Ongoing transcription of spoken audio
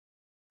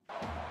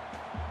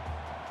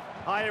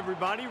Hi,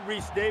 everybody.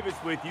 Reese Davis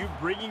with you,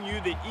 bringing you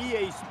the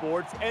EA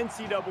Sports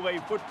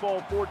NCAA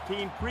Football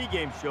 14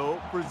 pregame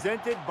show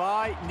presented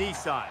by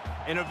Nissan.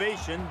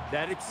 Innovation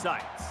that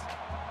excites.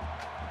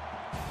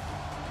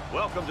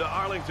 Welcome to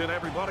Arlington,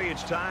 everybody.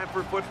 It's time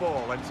for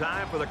football and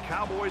time for the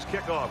Cowboys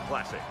Kickoff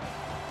Classic.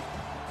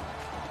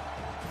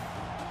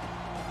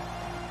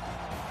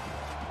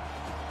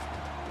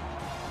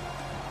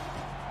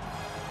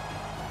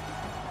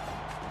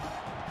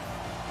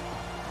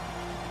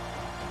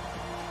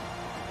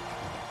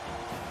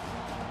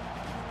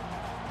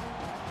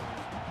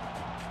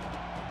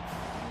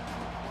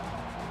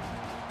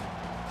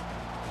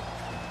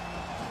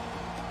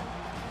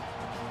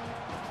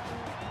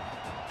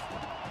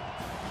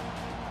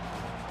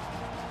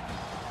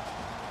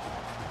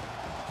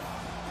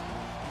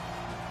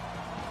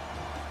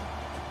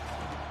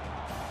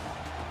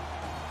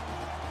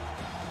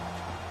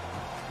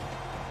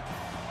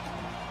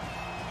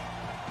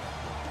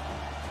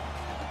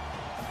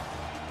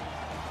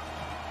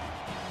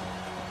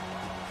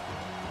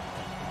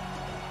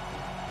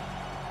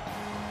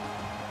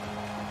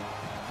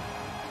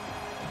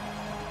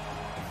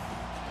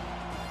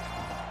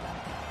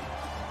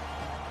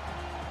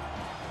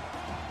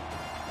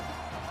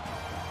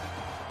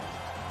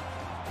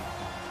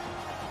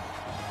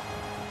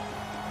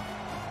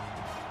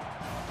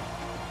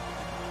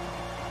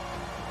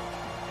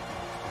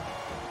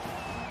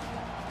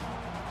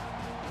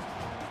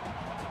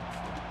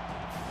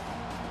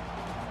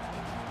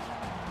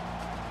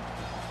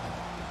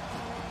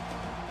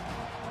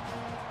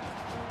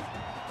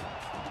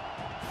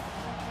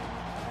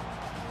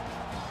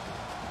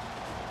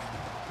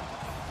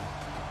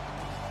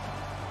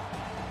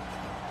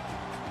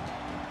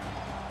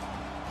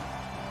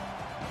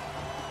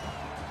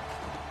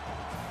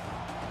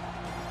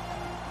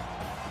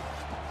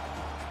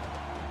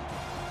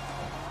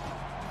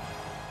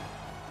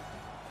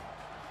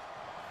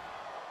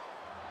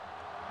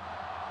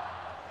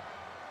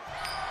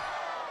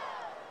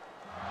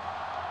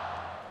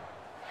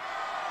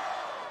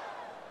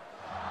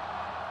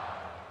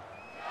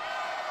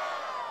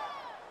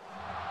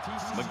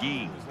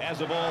 McGee has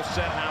the ball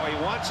set how he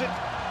wants it,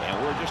 and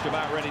we're just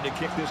about ready to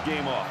kick this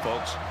game off,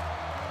 folks.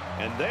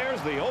 And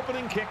there's the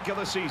opening kick of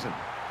the season.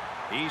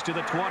 He's to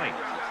the 20.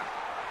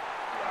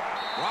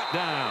 Brought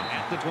down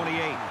at the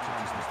 28.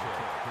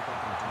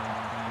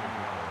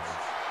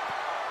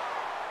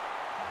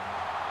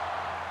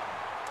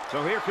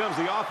 So here comes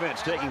the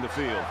offense taking the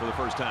field for the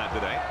first time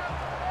today.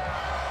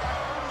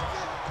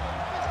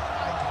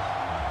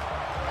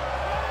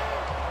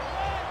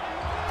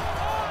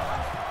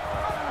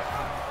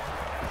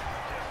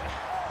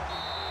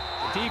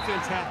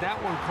 Defense had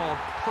that one called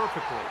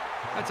perfectly.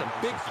 That's a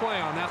big play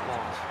on that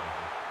loss.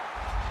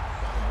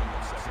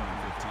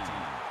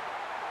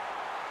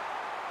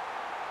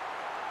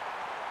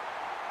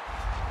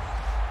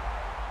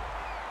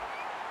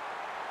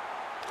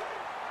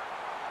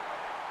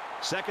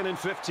 Second and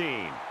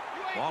 15.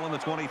 Ball on the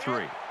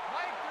 23.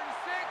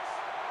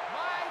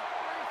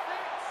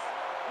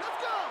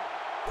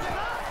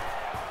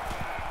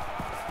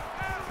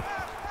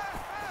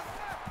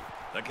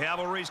 The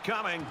cavalry's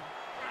coming.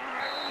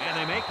 And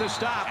they make the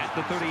stop at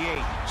the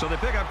 38. So they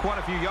pick up quite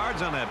a few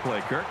yards on that play,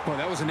 Kirk. Well,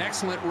 that was an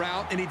excellent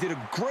route, and he did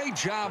a great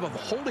job of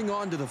holding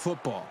on to the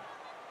football.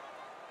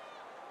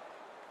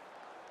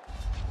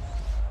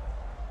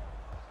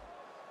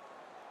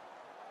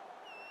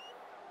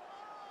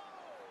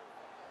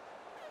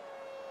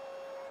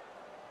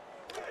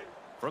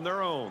 From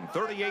their own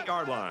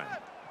 38-yard line,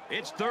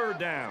 it's third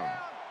down.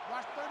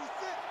 Watch 36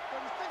 to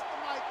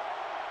Mike.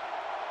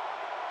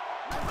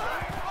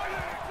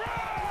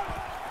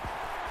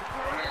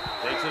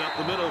 Takes it up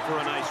the middle for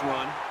a nice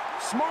run.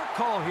 Smart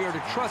call here to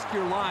trust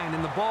your line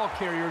and the ball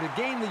carrier to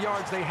gain the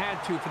yards they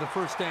had to for the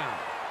first down.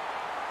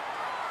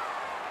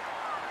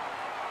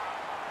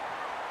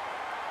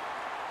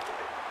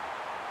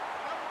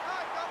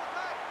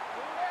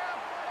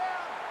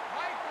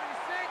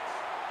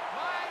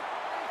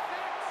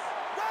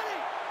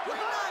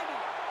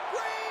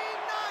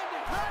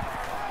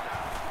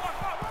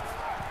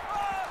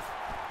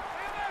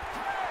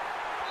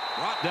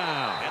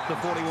 Down at the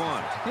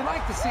 41. You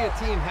like to see a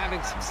team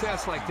having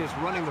success like this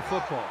running the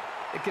football.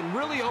 It can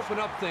really open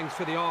up things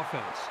for the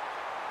offense.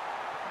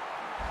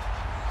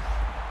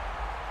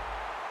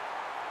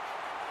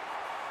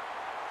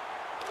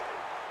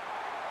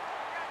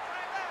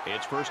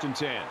 It's first and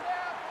 10.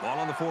 Ball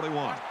on the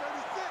 41.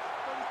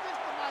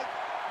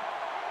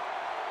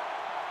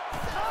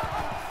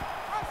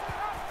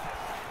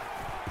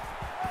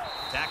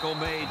 Tackle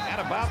made at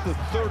about the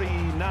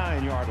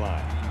 39-yard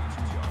line.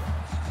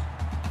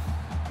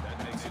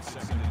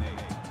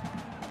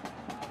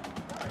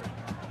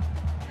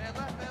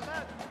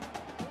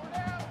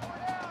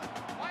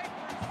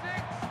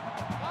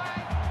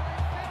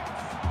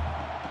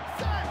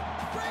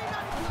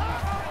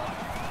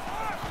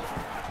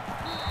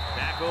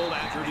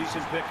 After a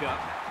decent pickup.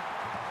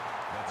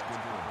 That's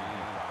good for a gain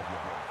of 5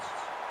 yards.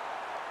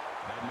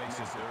 That makes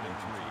it 3rd and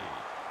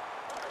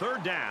 3.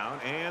 Third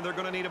down, and they're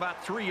going to need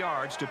about 3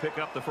 yards to pick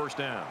up the first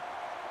down.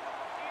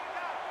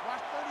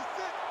 Watch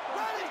 36.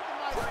 36 to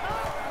Mike.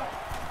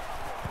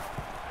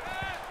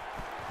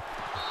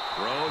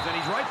 Throws, and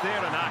he's right there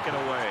to knock it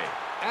away.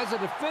 As a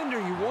defender,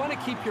 you want to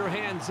keep your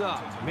hands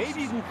up.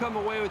 Maybe you can come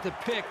away with a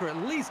pick or at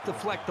least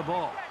deflect the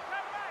ball.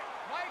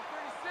 Mike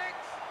 36.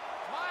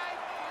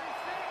 Mike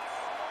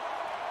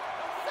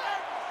 36. Set.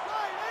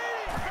 Right,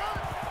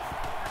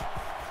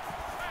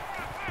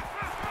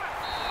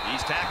 80.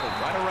 He's tackled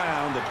right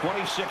around the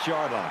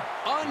 26-yard line.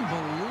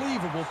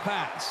 Unbelievable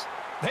pass.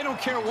 They don't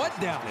care what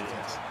down it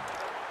is.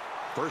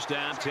 First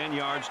down, 10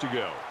 yards to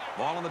go.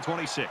 Ball on the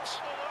 26.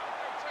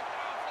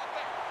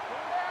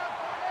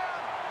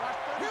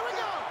 Here we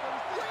go.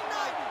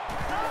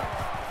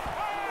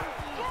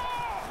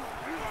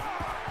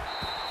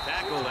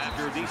 Tackled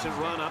after a decent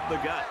run up the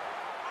gut.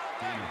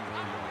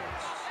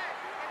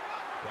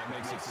 That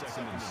makes it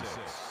 2nd and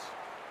 6.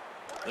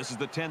 This is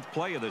the 10th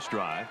play of this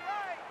drive.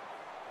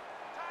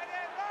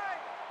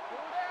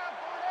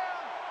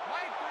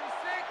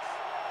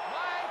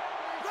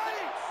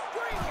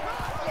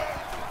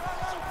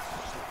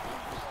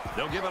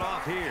 They'll give it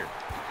off here.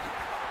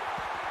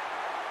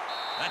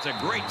 That's a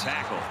great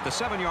tackle. The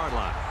 7-yard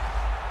line.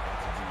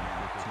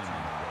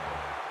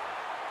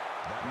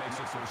 That makes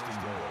it 1st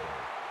and goal.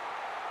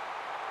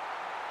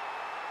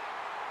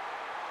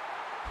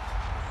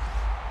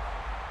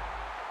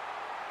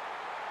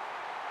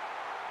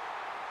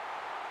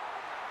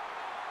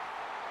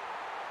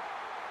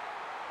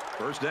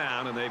 First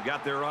down, and they've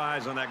got their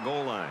eyes on that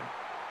goal line.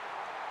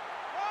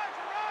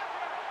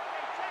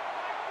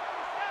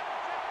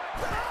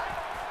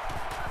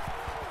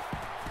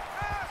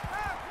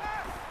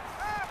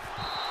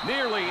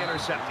 Nearly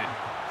intercepted.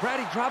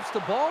 Brady drops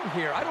the ball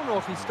here. I don't know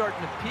if he's starting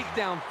to peek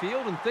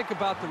downfield and think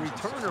about the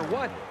return or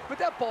what, but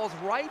that ball's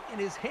right in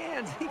his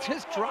hands. He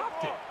just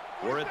dropped it.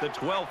 We're at the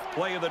 12th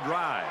play of the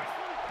drive.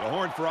 The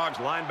Horned Frogs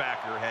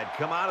linebacker had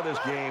come out of this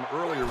game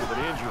earlier with an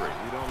injury.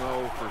 We don't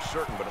know for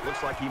certain, but it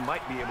looks like he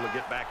might be able to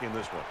get back in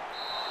this one.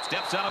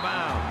 Steps out of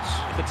bounds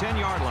at the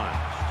 10-yard line.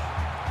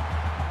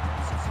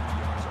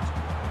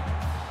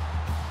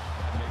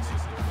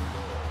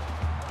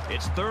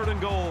 It's 3rd and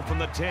goal from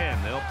the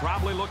 10. They'll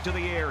probably look to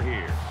the air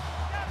here.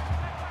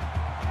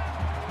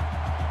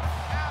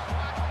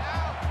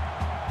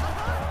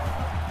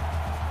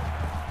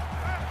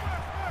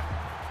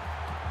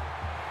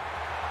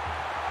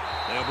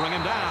 They'll bring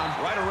him down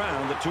right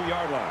around the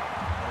 2-yard line.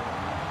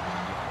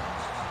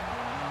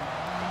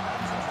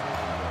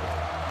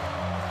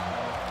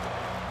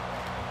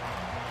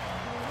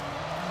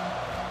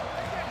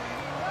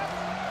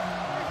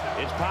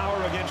 It's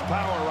power against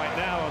power right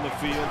now on the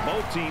field.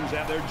 Both teams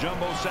have their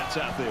jumbo sets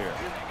out there.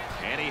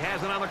 And he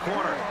has it on the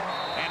corner.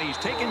 And he's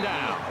taken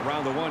down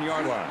around the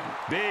 1-yard line.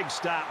 Big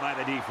stop by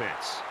the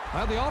defense.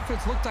 Well, the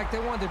offense looked like they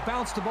wanted to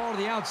bounce the ball to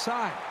the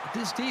outside. But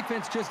this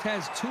defense just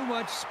has too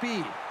much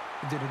speed.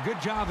 They did a good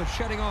job of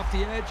shutting off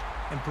the edge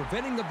and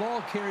preventing the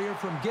ball carrier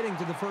from getting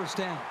to the first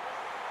down.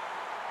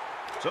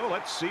 So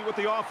let's see what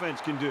the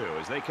offense can do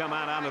as they come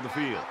out onto the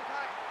field.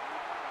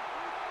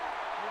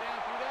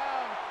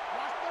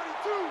 Watch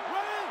 32.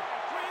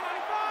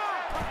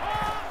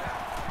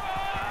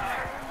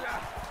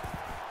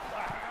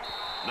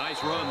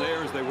 Nice run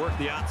there as they work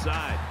the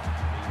outside.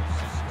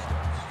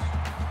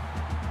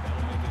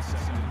 That'll make it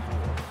 2nd and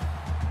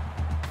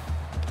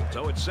 4.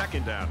 So it's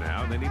 2nd down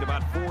now, and they need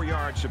about 4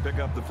 yards to pick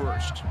up the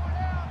first.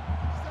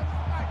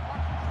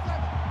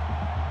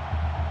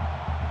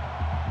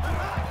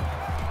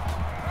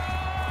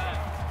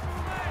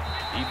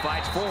 He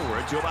fights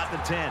forward to about the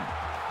 10.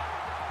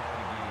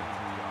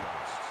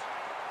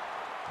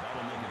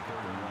 That'll make it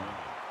 3rd and 1.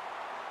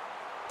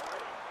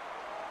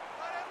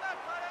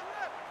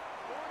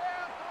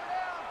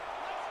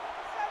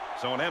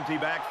 So an empty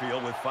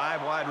backfield with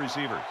 5 wide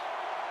receivers.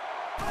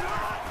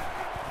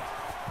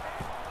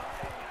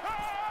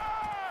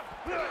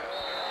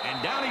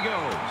 And down he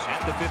goes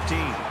at the 15.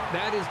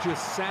 That is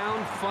just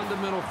sound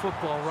fundamental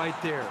football right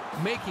there,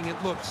 making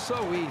it look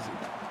so easy.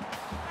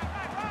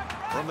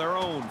 From their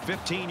own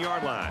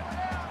 15-yard line,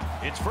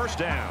 it's first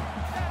down.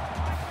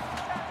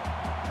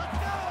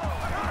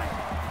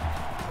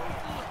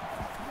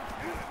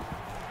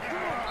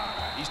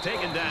 He's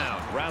taken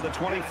down around the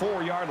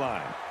 24-yard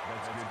line.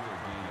 That's good for a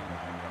gain of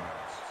 9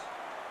 yards.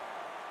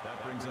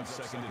 That brings up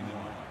 2nd and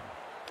 1.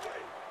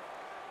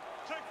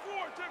 Check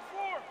 4. Check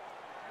 4.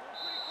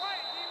 Pretty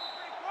quiet, D.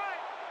 Pretty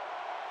quiet.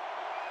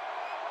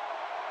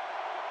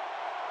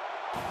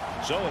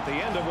 So at the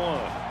end of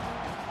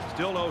 1,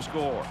 still no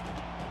score.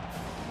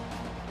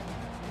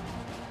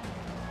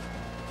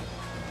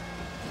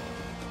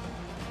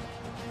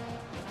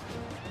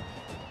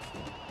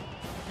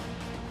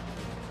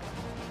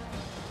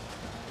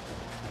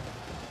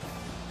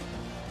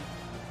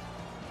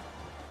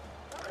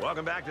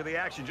 Welcome back to the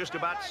action. Just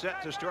about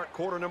set to start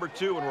quarter number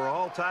 2, and we're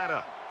all tied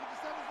up.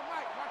 57's the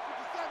mic. Watch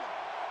 57.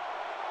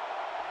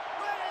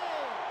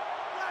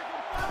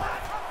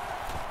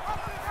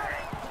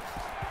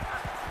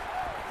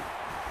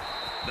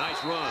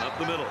 Nice run up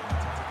the middle.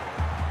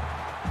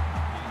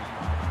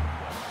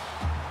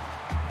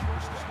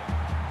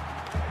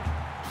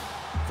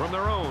 from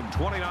their own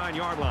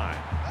 29-yard line.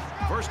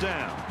 First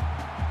down.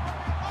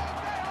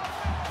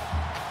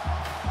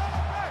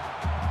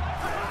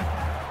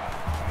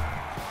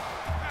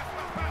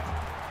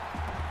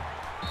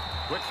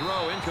 Quick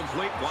throw,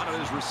 incomplete, wanted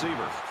his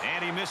receiver.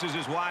 And he misses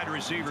his wide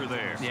receiver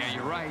there. Yeah,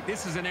 you're right.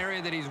 This is an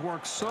area that he's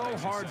worked so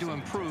hard to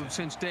improve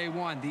since day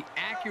one. The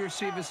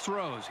accuracy of his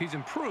throws. He's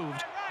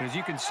improved, but as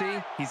you can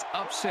see, he's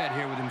upset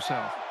here with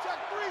himself. Check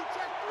three.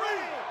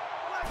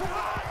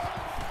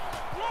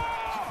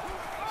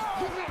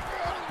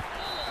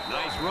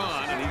 Nice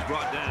run, and he's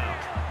brought down.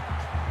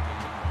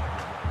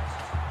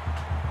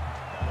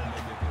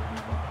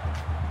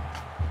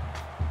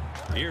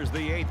 Here's the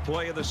 8th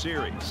play of the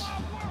series.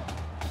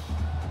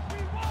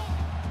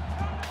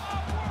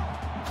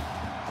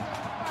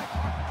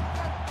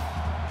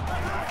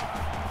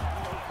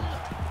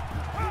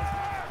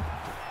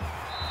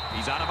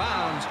 He's out of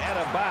bounds at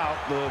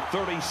about the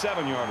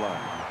 37-yard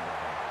line.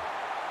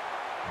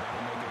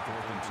 That'll make it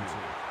 4th and 2.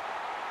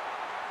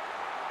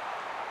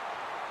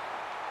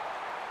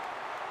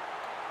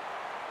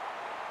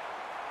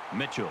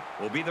 Mitchell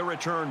will be the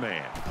return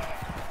man.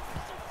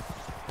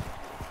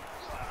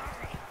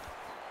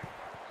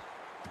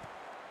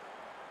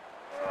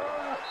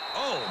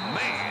 Oh,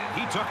 man,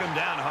 he took him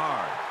down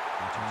hard.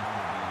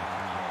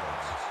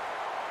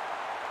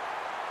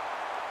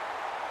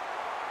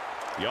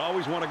 You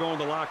always want to go in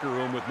the locker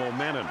room with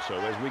momentum, so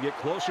as we get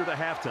closer to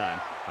halftime,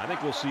 I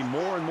think we'll see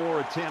more and more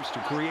attempts to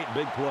create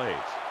big plays.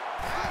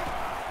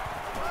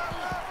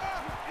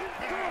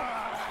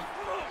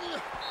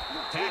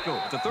 Tackle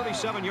at the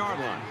 37-yard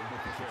line.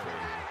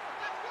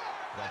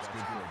 That's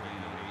good for a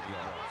gain of 8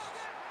 yards.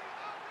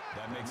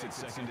 That makes it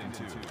 2nd and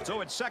 2.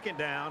 So it's 2nd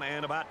down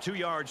and about 2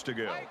 yards to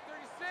go. Mike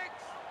 36.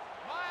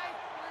 Mike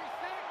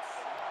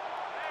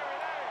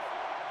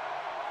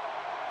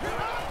 36.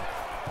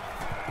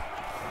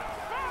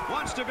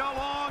 Wants to go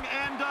long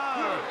and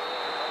does.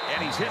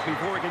 And he's hit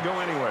before he can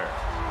go anywhere.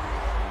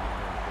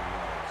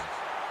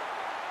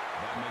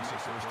 That makes it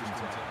 1st and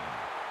 10.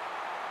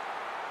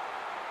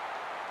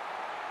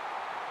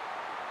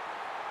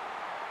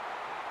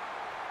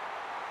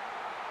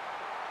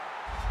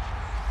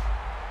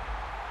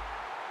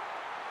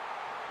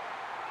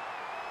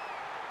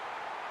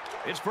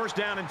 It's 1st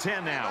down and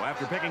 10 now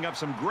after picking up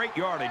some great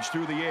yardage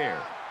through the air.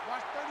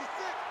 Watch 36.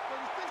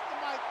 36 to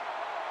Mike.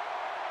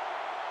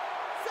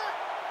 Set.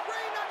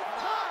 Green at the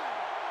time.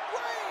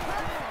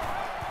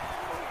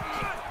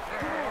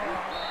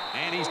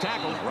 And he's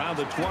tackled around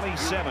the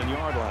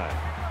 27-yard line.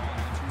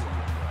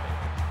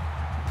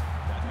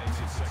 That makes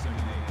it 2nd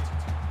and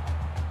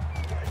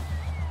 8.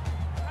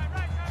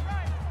 Right.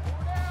 Go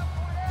down.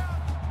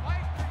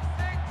 Mike 36. Mike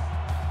 36.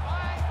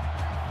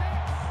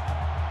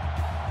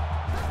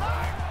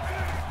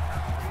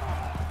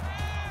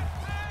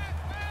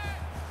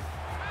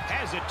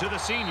 Has it to the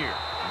senior.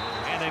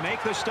 And they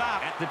make the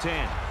stop at the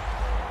 10.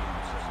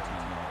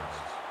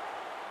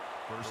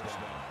 1st down.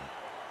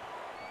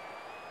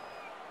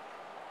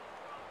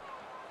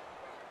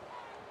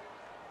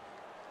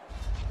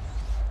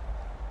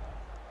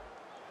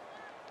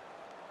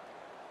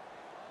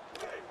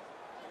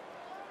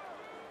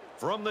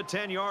 From the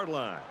 10-yard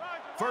line.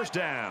 1st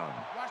down.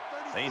 Watch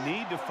 36. They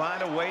need to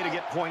find a way to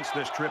get points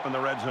this trip in the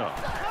red zone.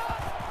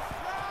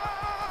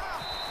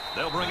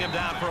 They'll bring him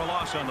down for a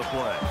loss on the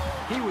play.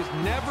 He was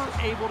never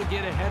able to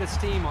get ahead of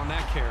steam on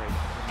that carry.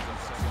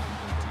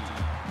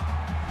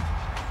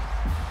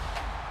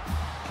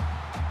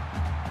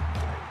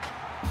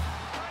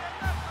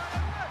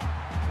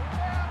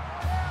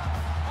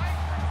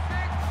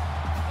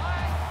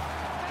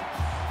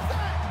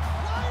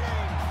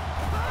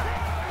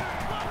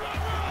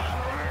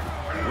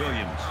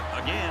 Williams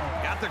again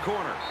got the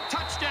corner.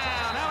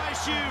 Touchdown,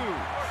 LSU.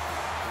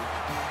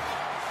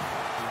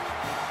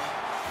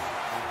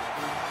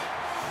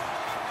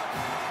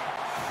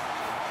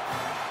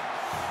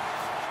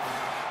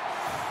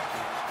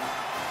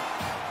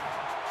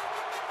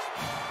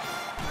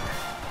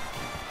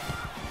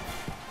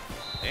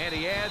 And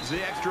he adds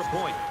the extra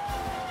point.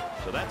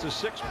 So that's a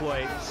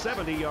 6-play,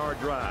 70-yard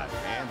drive.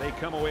 And they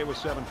come away with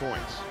 7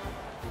 points.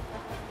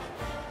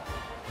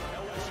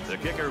 The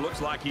kicker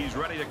looks like he's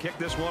ready to kick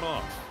this one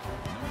off.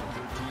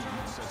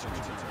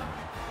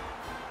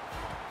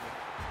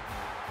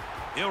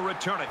 He'll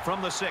return it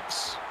from the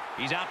 6.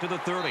 He's out to the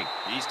 30.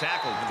 He's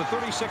tackled at the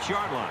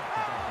 36-yard line.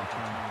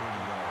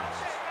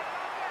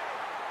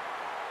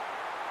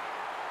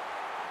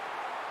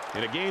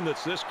 In a game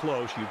that's this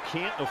close, you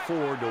can't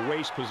afford to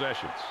waste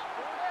possessions.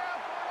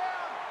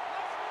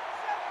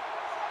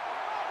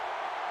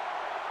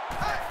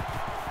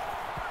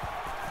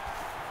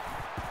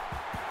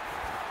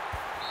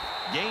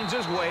 Gains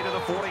his way to the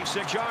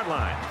 46-yard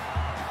line.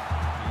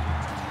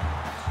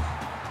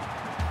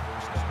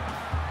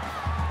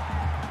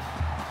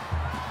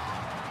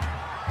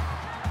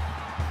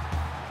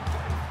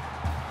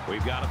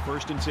 We've got a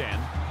 1st and 10.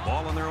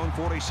 Ball on their own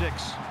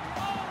 46.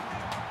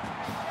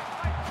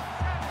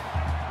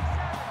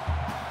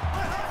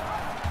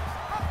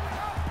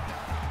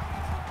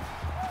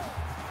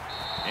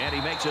 And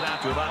he makes gets it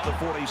out to about the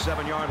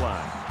 47-yard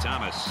line.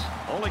 Thomas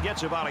only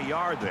gets about a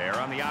yard there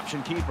on the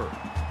option keeper.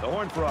 The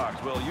Horned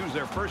Frogs will use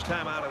their first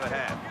time out of the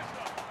half.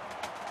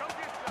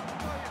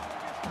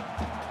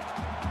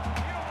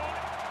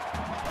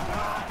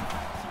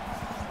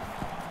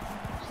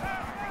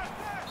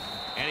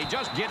 And he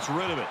just gets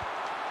rid of it.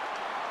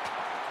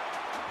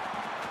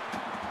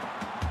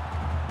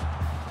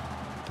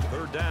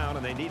 Third down,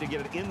 and they need to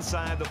get it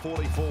inside the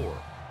 44.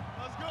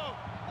 Let's go.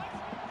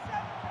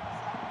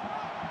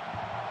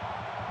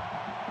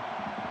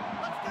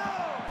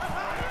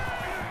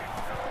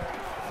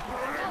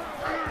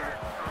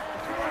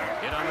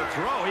 Hit on the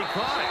throw. He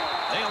caught it.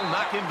 They'll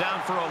knock him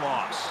down for a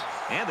loss.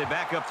 And they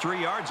back up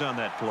 3 yards on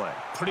that play.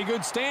 Pretty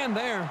good stand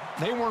there.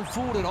 They weren't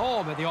fooled at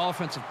all by the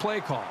offensive play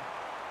call.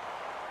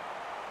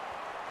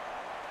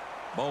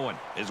 Bowen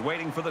is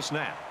waiting for the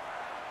snap.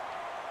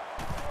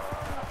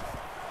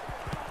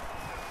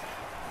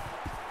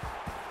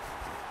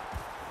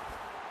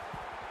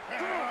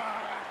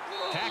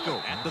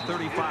 Tackle at the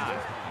 35.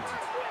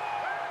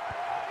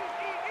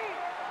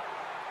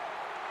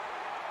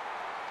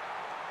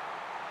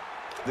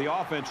 The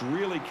offense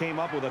really came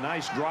up with a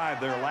nice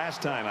drive there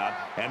last time out,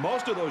 and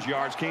most of those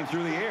yards came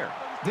through the air.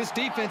 This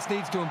defense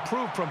needs to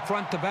improve from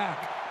front to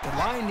back. The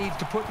line needs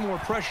to put more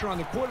pressure on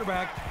the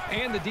quarterback,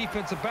 and the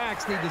defensive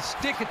backs need to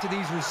stick it to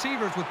these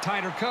receivers with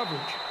tighter coverage.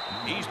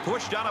 He's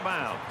pushed out of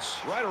bounds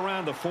right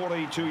around the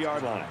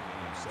 42-yard line.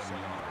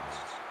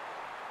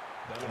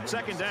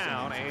 Second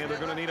down, and they're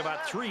going to need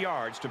about 3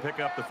 yards to pick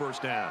up the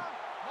first down.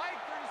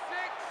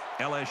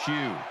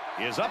 LSU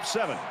is up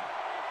 7.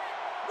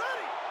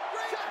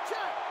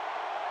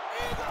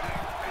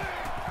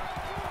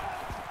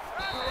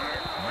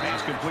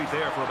 Pass complete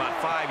there for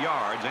about 5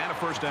 yards and a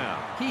first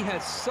down. He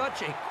has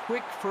such a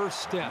quick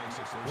first step.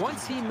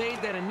 Once he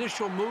made that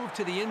initial move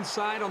to the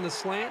inside on the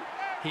slant,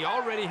 he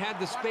already had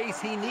the space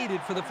he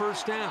needed for the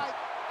first down.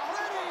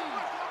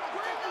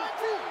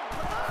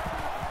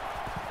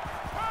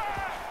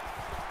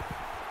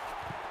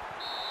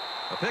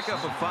 A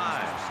pickup of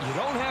 5. You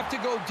don't have to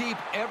go deep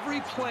every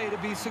play to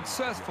be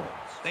successful.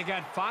 They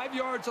got 5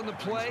 yards on the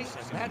play,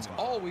 and that's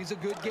always a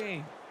good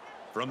gain.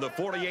 From the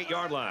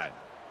 48-yard line.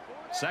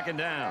 Second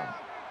down.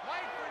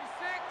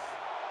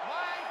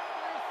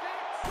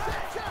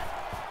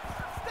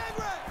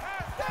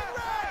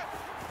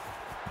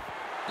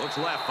 Looks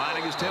left,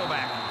 finding his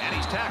tailback, and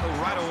he's tackled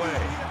right away.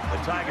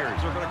 The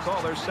Tigers are going to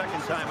call their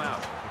second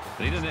timeout.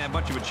 He didn't have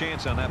much of a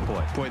chance on that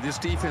play. Boy, this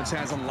defense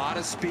has a lot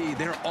of speed.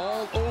 They're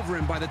all over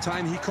him by the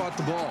time he caught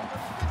the ball.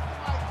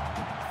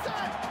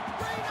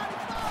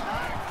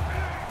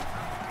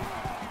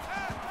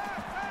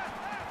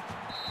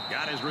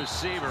 Got his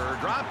receiver,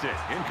 dropped it,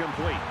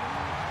 incomplete.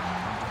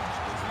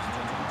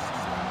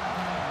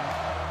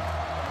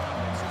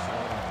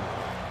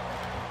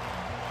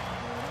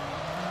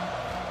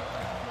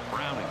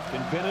 Browning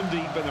can pin him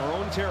deep in their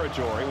own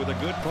territory with a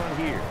good punt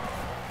here.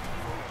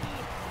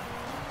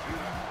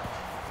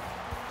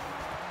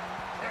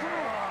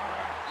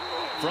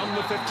 From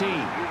the 15.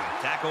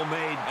 Tackle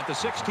made at the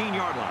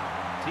 16-yard line.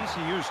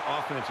 TCU's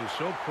offense is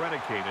so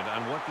predicated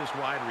on what this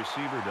wide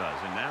receiver does.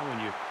 And now when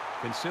you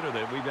consider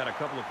that we've got a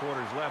couple of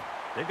quarters left,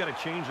 they've got to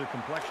change the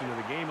complexion of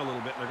the game a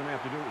little bit. They're going to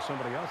have to do it with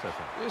somebody else, I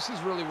think. This is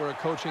really where a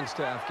coaching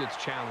staff gets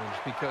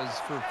challenged,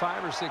 because for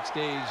 5 or 6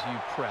 days you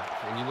prep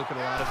and you look at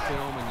a lot of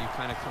film and you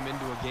kind of come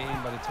into a game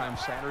by the time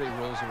Saturday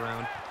rolls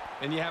around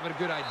and you have a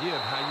good idea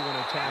of how you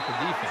want to attack a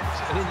defense.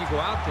 And then you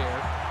go out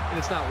there and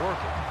it's not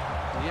working.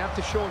 And you have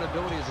to show an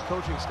ability as a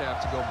coaching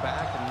staff to go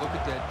back and look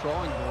at that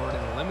drawing board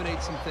and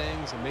eliminate some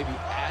things and maybe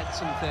add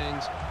some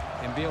things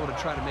and be able to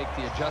try to make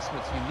the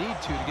adjustments you need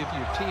to give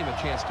your team a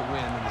chance to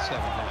win in the second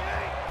half.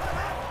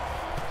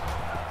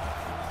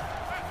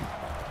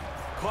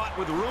 Caught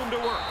with room to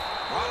work.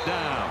 Brought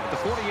down at the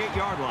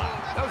 48-yard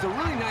line. That was a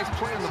really nice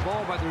play on the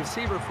ball by the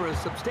receiver for a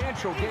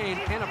substantial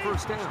gain and a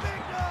first down.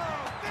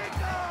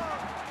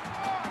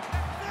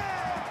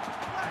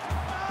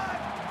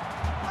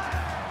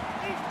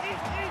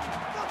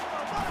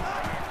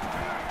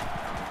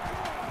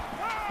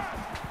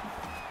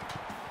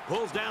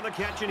 Pulls down the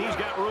catch, and he's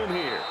got room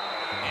here.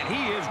 And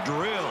he is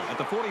drilled at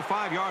the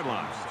 45-yard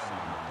line.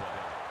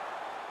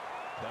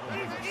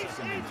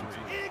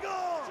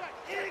 Eagle!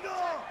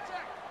 Eagle!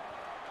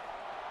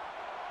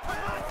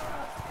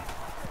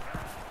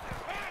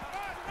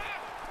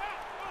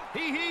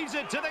 He heaves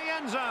it to the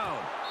end zone.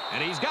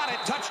 And he's got it.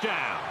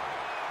 Touchdown.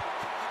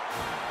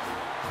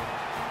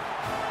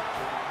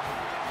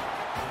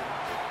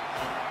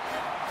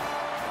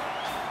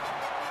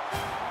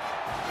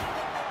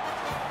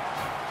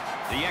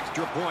 The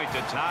extra point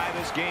to tie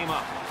this game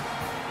up.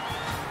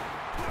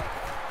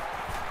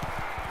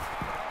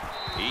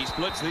 He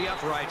splits the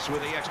uprights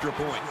with the extra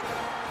point.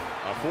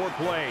 A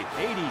 4-play,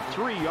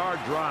 83-yard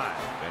drive,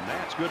 and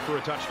that's good for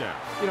a touchdown.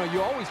 You know,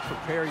 you always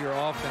prepare your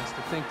offense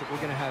to think that we're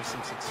going to have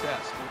some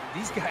success.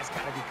 These guys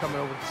got to be coming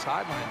over the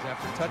sidelines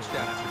after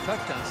touchdown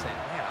saying,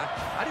 man,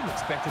 I didn't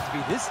expect it to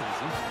be this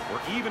easy.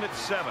 We're even at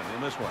 7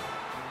 in this one.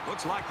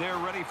 Looks like they're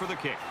ready for the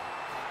kick.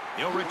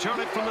 He'll return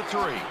it from the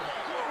 3.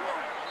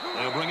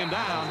 They'll bring him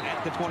down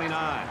at the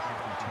 29.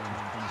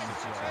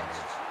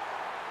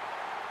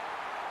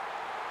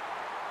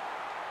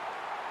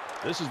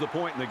 This is the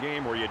point in the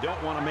game where you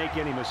don't want to make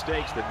any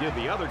mistakes that give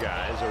the other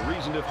guys a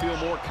reason to feel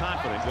more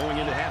confident going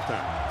into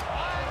halftime.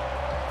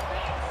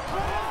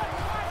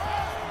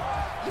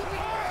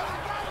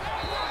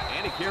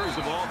 And he carries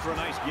the ball for a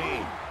nice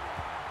gain.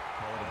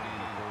 Call it a gain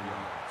of 4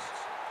 yards.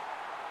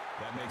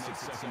 That makes it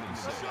 2nd and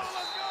 6. Let's go,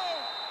 let's go.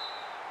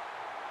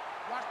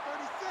 Watch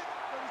 36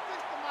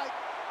 to Mike.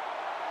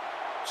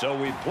 So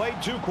we've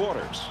played 2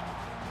 quarters.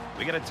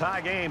 We get a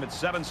tie game at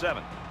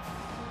 7-7.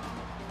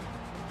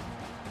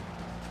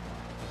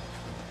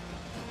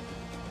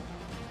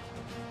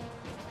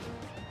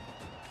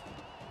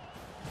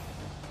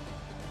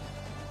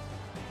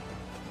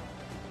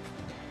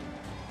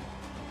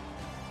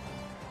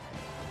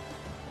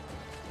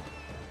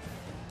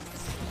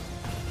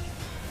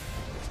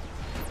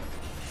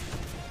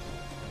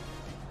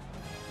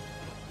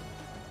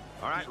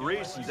 All right,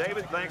 Reese and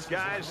David, thanks,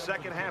 guys.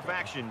 Second half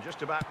action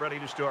just about ready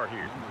to start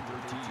here. Number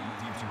 13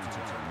 deep to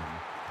return.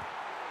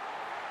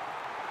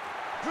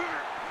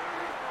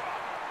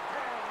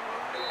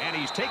 And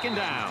he's taken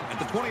down at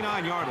the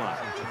 29-yard line.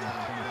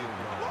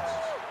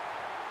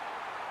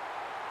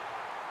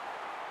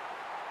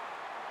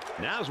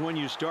 Now's when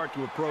you start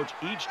to approach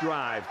each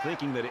drive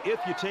thinking that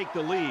if you take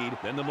the lead,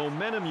 then the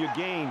momentum you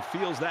gain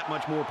feels that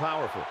much more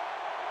powerful.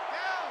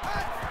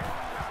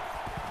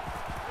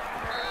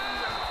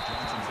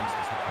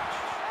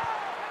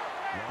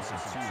 Loss of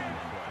 2 on the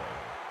play.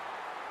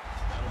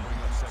 That'll bring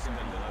up 2nd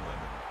and 11.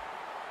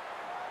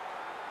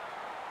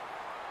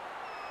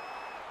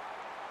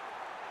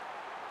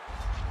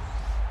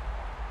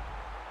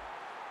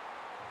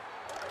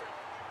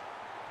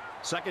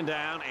 Second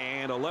down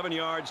and 11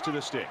 yards to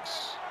the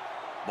sticks.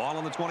 Ball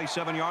on the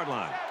 27-yard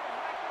line.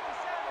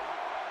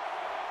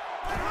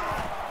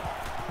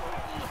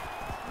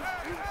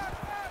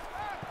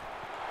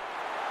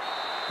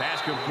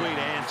 Pass complete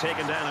and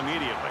taken down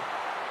immediately.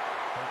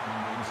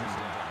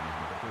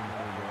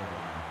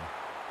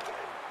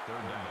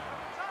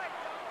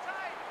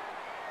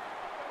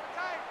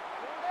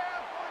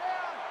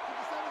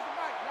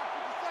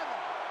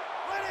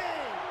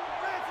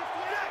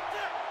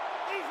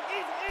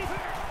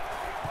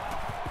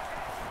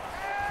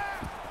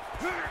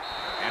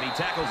 And he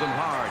tackles him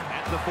hard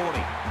at the 40.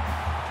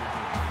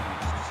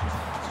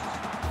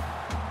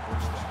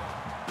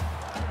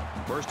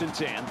 First and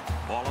 10.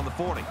 Ball on the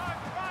 40.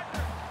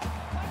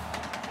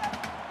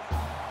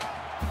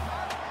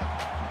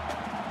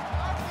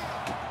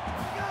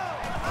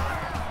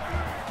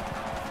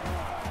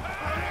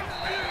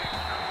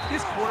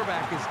 This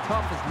quarterback is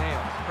tough as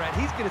nails, Brad.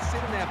 He's going to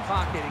sit in that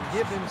pocket and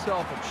give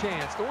himself a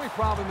chance. The only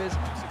problem is,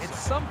 at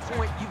some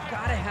point, you've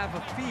got to have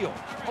a feel,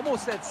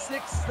 almost that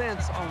sixth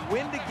sense on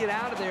when to get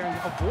out of there and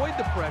avoid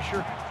the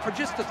pressure, or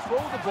just to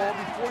throw the ball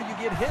before you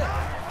get hit.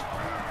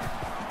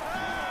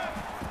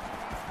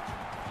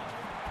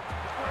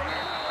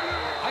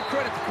 I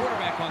credit the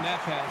quarterback on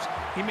that pass.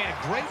 He made a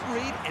great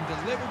read and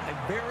delivered a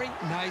very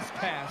nice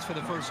pass for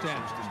the first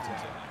down.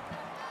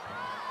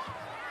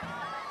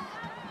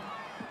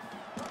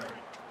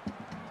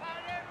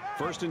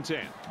 First and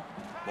 10.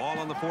 Ball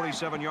on the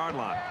 47-yard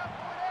line.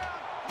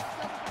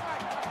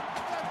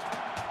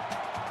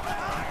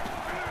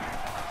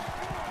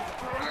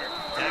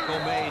 Tackle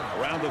made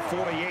around the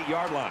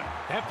 48-yard line.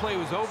 That play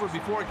was over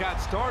before it got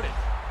started.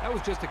 That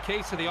was just a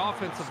case of the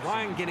offensive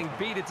line getting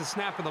beat at the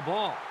snap of the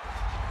ball.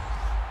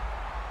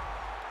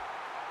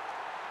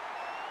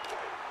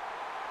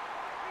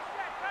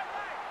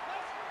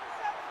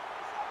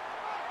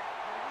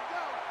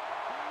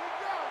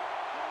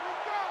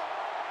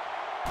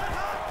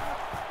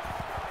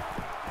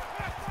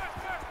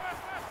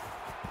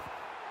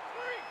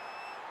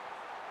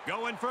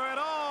 Going for it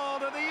all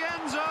to the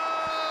end zone.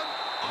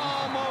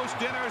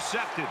 Almost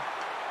intercepted.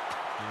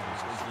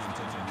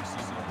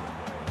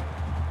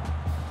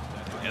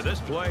 And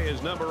this play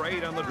is number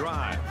 8 on the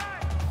drive.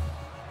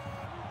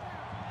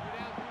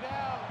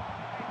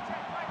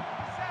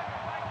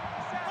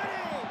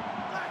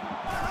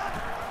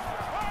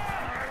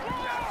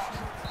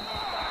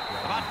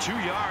 About 2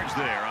 yards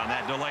there on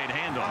that delayed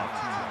handoff.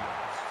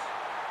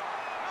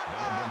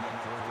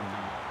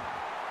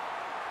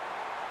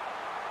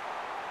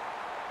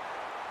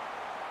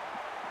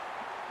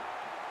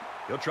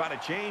 He'll try to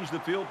change the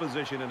field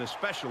position and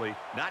especially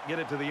not get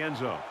it to the end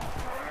zone.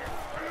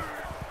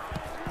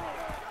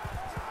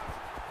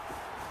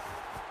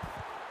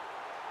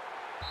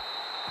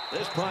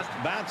 This punt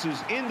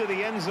bounces into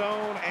the end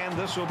zone, and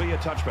this will be a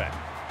touchback.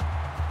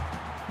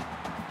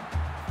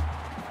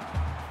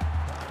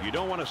 You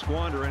don't want to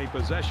squander any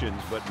possessions,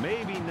 but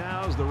maybe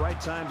now's the right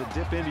time to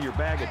dip into your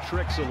bag of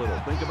tricks a little.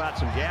 Think about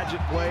some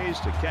gadget plays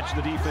to catch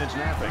the defense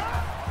napping.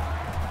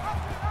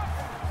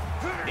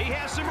 He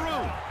has some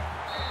room.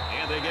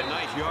 And they get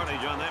nice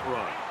yardage on that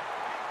run.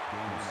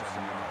 Gain of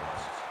 7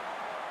 yards.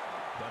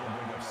 That'll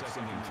bring up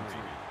 2nd and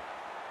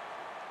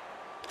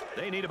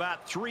 3. They need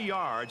about 3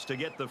 yards to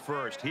get the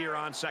first here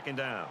on second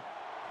down.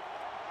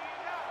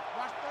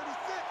 Watch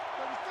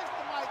 36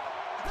 to Mike.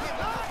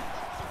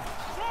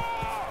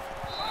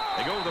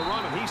 They go to the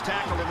run, and he's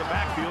tackled in the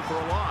backfield for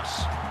a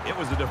loss. It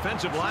was the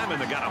defensive lineman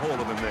that got a hold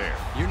of him there.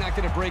 You're not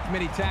going to break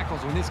many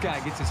tackles when this guy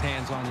gets his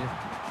hands on you.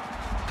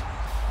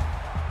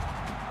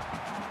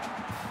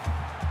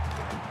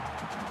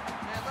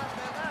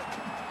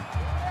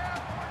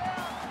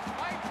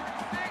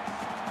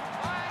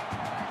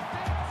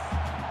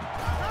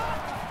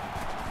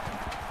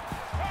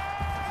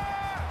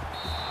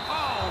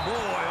 Oh,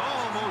 boy,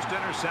 almost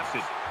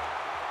intercepted.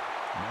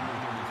 Number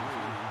 33,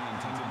 the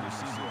intended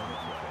receiver on the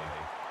play.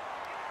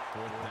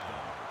 4th down.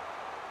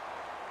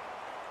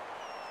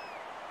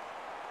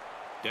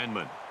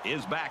 Denman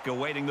is back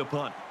awaiting the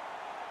punt.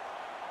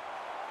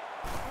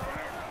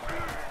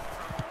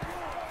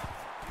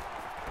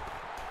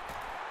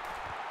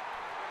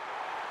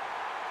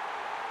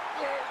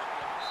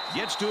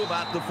 Gets to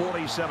about the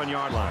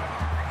 47-yard line.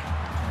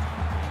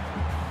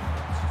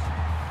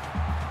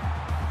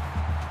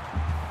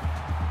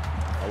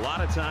 A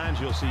lot of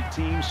times you'll see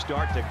teams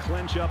start to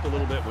clinch up a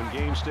little bit when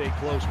games stay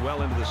close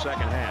well into the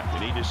second half. You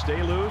need to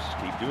stay loose,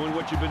 keep doing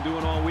what you've been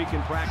doing all week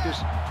in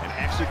practice, and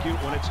execute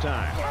when it's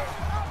time.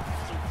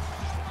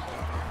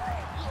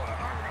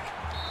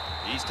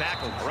 He's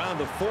tackled around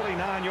the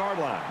 49-yard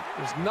line.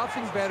 There's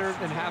nothing better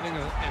than having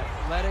an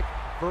athletic,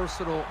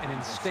 versatile, and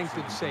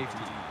instinctive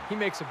safety. He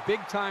makes a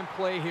big-time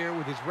play here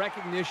with his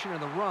recognition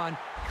of the run,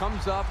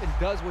 comes up and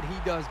does what he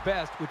does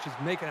best, which is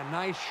making a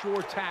nice,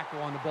 sure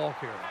tackle on the ball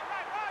carrier.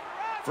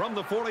 From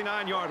the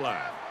 49-yard line,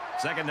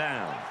 2nd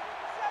down.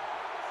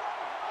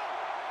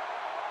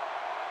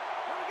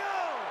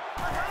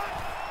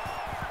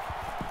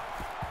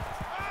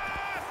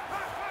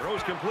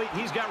 Throws complete.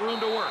 He's got room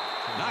to work.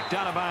 Knocked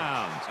out of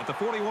bounds at the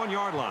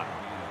 41-yard line.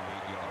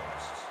 8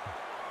 yards.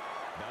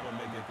 That'll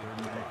make it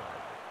 35.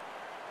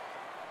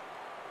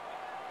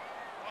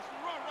 Watch the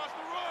run, watch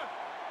the run.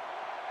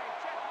 Hey,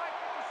 check Mike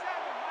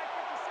 57, Mike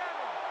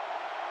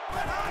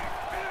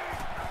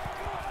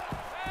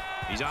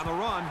 57. He's on the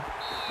run.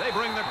 They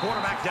bring the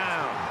quarterback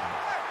down.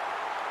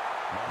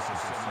 Loss of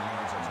 7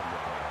 yards on the play.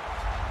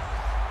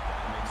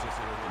 That makes it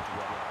 4th and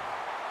 12.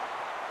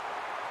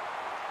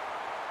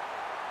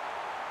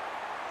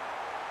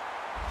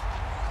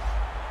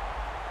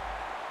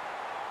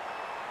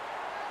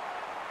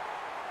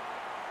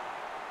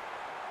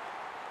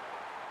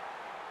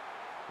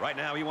 Right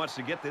now, he wants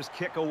to get this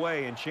kick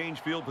away and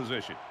change field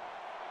position.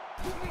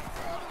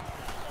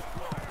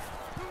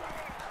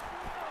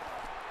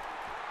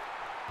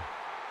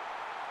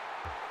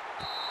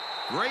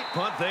 Great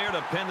punt there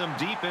to pin them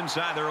deep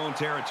inside their own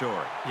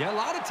territory. Yeah, a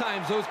lot of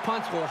times those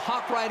punts will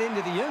hop right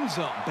into the end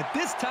zone, but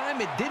this time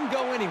it didn't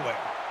go anywhere.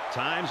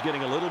 Time's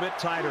getting a little bit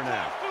tighter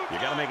now. You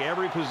got to make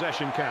every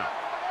possession count.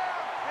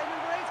 Hey, new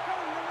race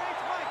coming, new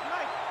race,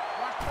 Mike.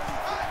 Watch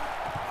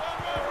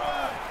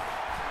 35.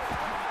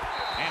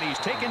 And he's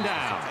taken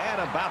down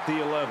at about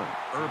the 11.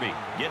 Irby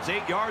gets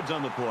 8 yards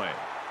on the play.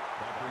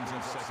 That brings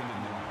up 2nd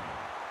and 9.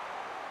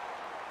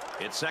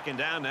 It's 2nd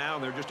down now,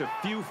 and they're just a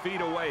few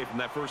feet away from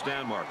that first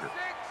down marker.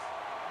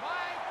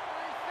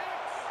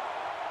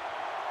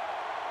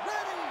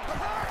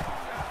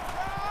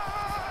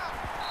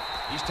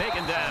 He's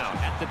taken down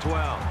at the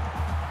 12.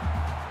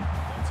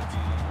 That's a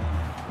gain of 1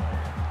 on the play.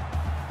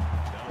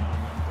 That'll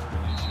bring up 3rd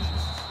and inches.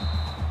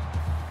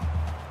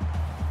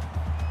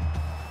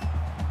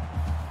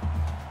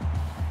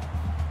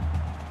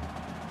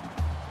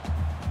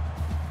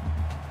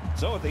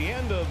 So at the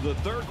end of the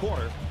 3rd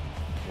quarter,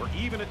 we're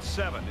even at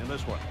 7 in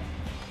this one.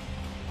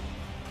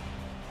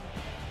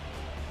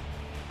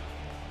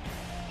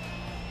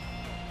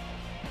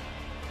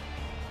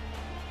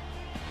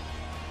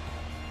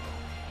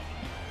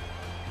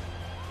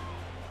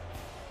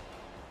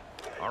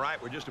 All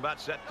right, we're just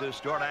about set to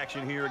start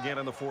action here again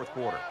in the 4th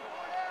quarter.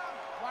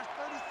 Watch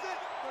 36 to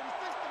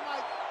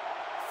Mike.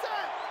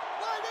 Set,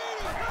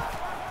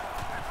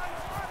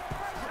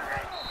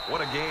 180.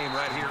 What a game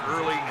right here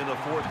early in the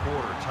 4th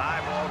quarter.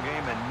 Tie ball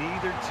game, and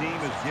neither team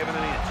has given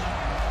an inch.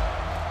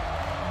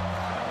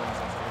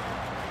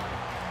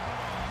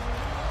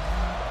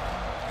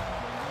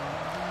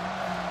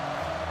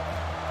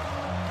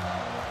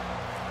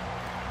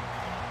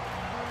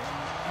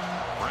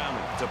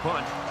 Brownlee to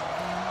punt.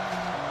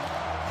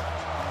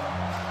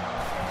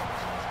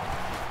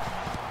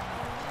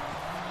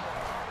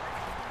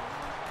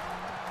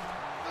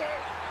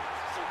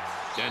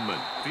 Denman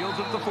fields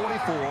at the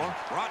 44,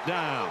 brought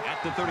down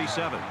at the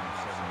 37.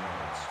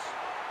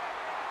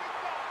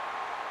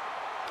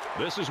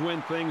 This is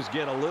when things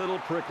get a little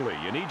prickly.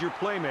 You need your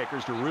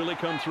playmakers to really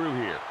come through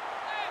here. 57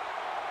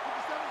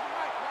 to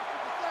Mike.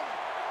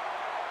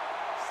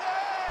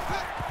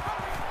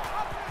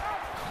 Watch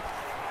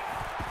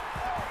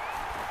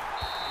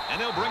 57. And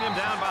they'll bring him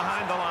down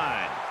behind the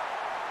line.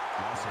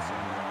 Loss of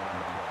 1 yard on the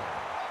play.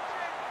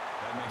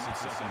 That makes it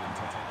 2nd and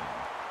 10.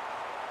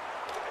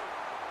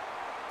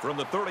 From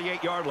the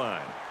 38-yard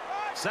line.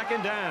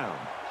 2nd down.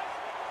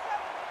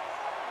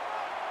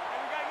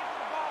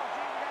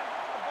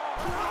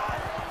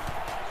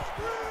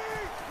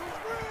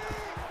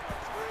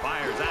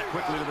 Fires that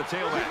quickly to the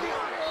tailback.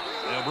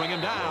 They'll bring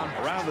him down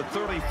around the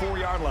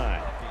 34-yard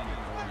line.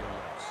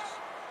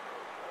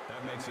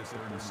 That makes it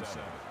 3rd and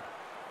 7.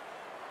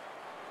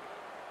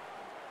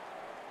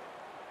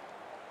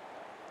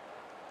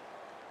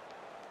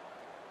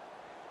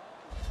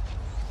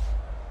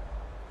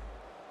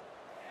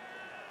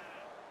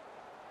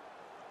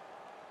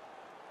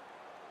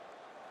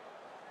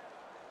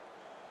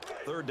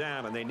 Third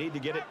down, and they need to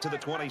get it to the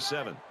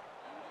 27.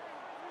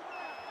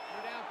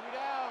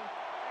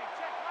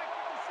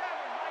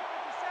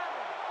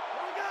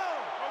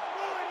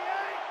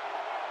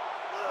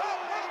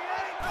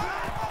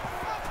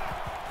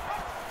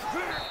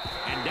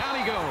 And down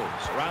he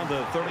goes around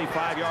the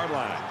 35-yard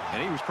line.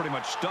 And he was pretty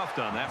much stuffed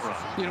on that run.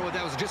 You know what?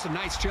 That was just a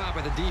nice job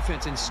by the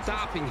defense in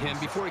stopping him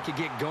before he could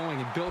get going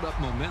and build up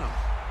momentum.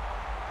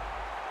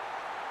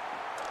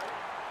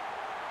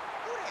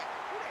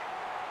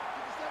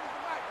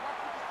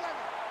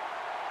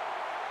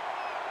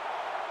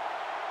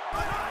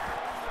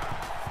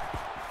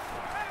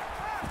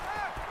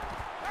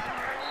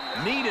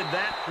 Needed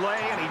that play,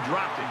 and he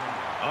dropped it.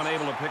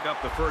 Unable to pick up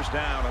the first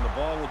down, and the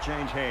ball will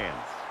change hands.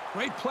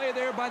 Great play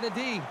there by the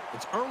D.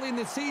 It's early in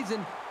the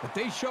season, but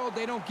they showed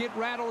they don't get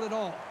rattled at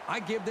all. I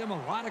give them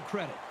a lot of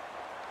credit.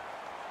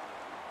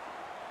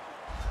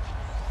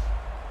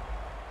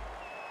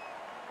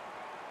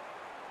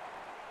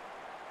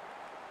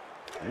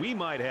 We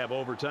might have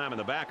overtime in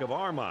the back of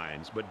our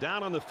minds, but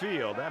down on the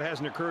field, that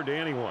hasn't occurred to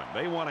anyone.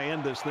 They want to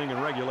end this thing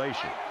in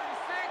regulation.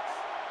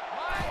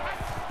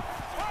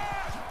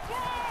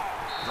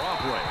 Draw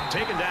play,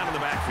 taken down in the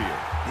backfield.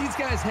 These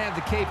guys have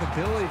the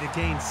capability to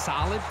gain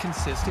solid,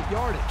 consistent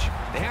yardage.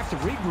 They have to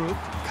regroup,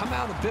 come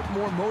out a bit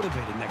more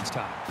motivated next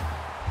time.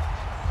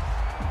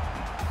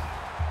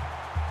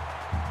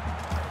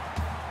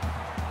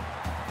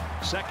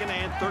 Second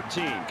and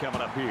 13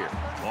 coming up here.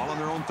 Ball on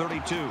their own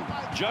 32.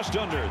 Just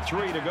under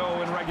 3 to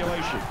go in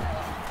regulation.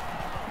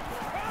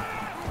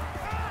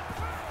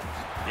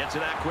 Gets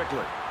it out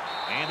quickly.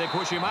 And they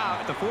push him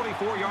out at the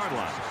 44-yard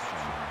line.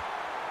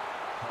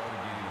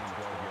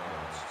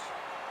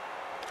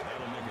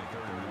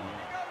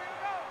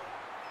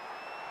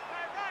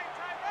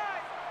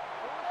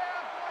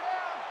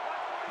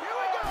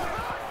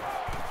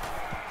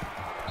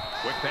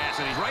 Quick pass,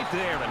 and he's right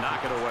there to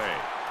knock it away.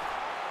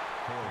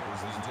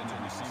 Was the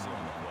intended receiver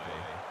on the play.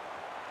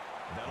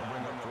 That'll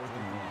bring up 4th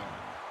and 1.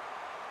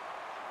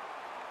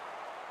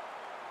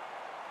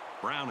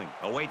 Browning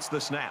awaits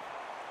the snap.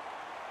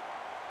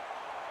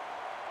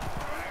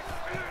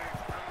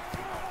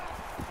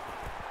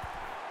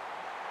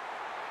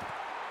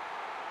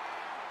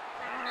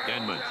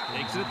 Denman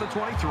takes it at the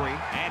 23,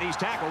 and he's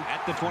tackled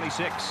at the 26.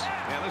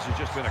 Yeah, this has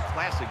just been a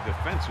classic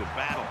defensive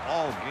battle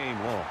all game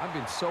long. I've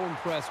been so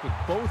impressed with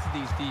both of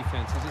these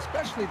defenses,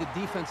 especially the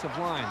defensive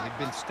line.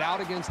 They've been stout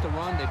against the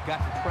run. They've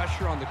gotten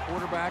pressure on the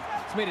quarterback.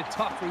 It's made it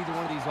tough for either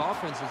one of these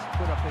offenses to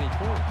put up any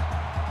points.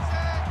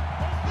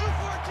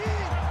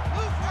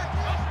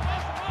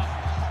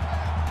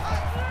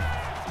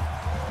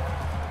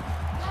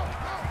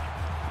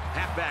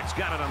 Halfback's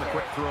got it on the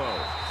quick throw,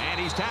 and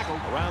he's tackled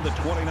around the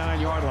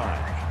 29-yard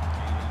line.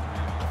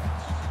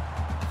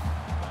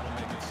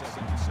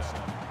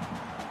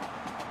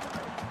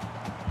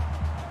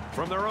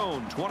 From their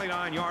own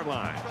 29-yard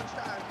line,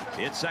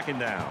 it's second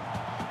down.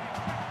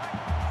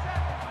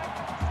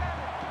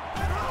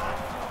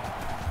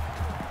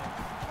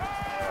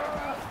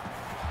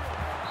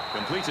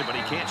 Completes it, but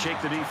he can't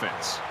shake the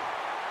defense.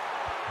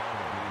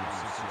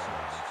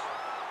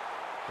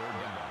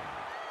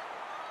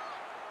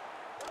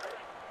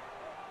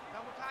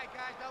 Double tight,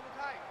 guys, double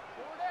tight.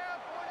 4 down,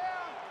 4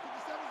 down.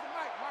 57's the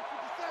mic, mark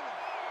 57.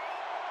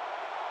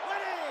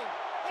 Winning!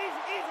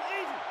 Easy, easy,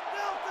 easy.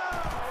 Delta!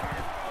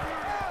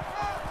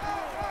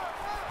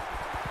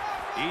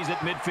 He's at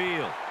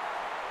midfield.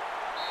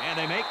 And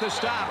they make the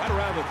stop right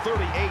around the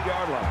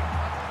 38-yard line.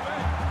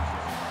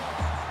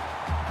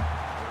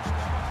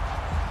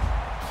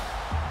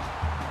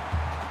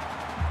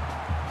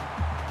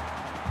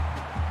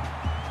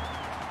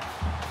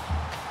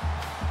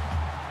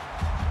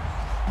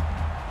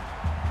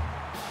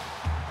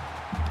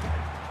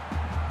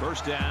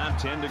 First down,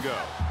 10 to go.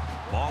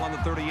 Ball on the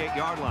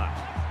 38-yard line.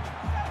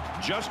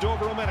 Just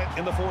over a minute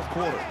in the fourth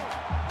quarter.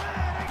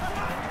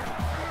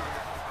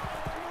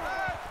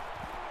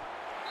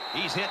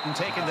 He's hit and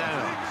taken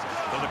down.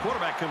 So the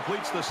quarterback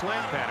completes the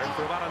slant pattern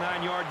for about a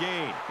 9-yard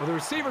gain. Well, the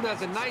receiver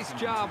does a nice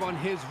job on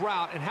his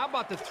route. And how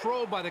about the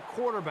throw by the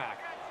quarterback?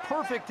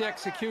 Perfect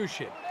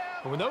execution.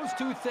 And when those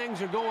two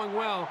things are going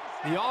well,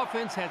 the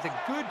offense has a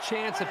good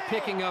chance of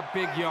picking up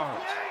big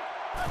yards.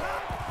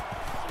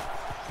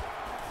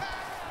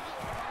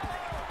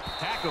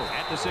 Tackle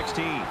at the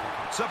 16.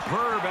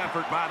 Superb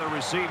effort by the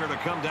receiver to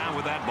come down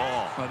with that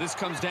ball. Well, this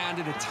comes down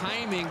to the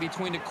timing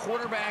between the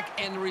quarterback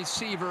and the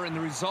receiver, and the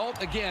result,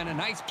 again, a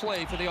nice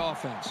play for the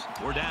offense.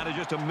 We're down to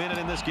just a minute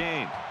in this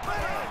game.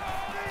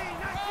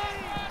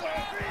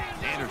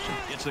 Anderson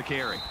gets the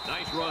carry.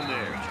 Nice run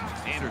there.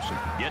 Anderson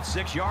gets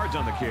 6 yards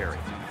on the carry.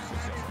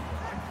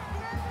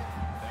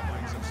 That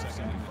brings him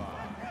 2nd and 5.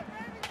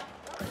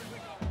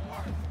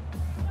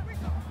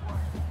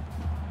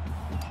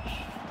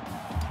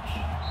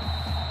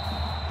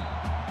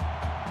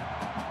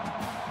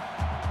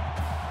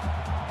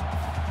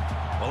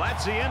 Well,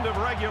 that's the end of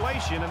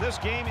regulation, and this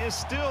game is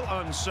still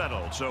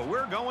unsettled, so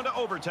we're going to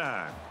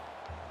overtime.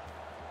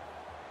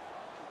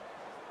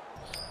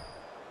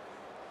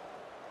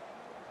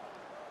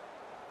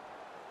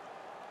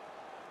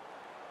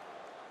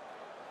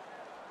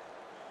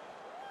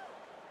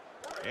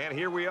 And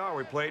here we are.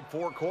 We played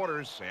 4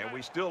 quarters, and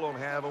we still don't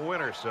have a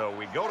winner, so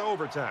we go to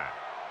overtime.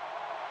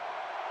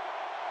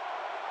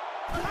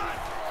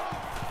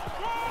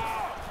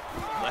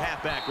 The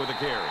halfback with a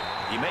carry.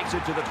 He makes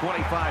it to the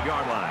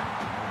 25-yard line.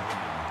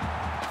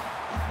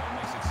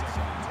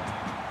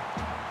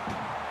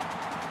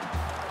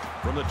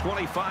 From the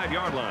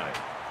 25-yard line,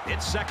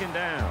 it's second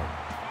down.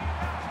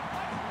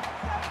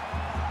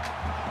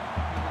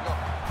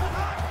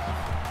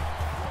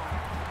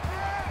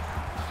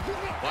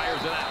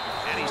 Fires it out,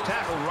 and he's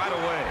tackled right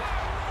away.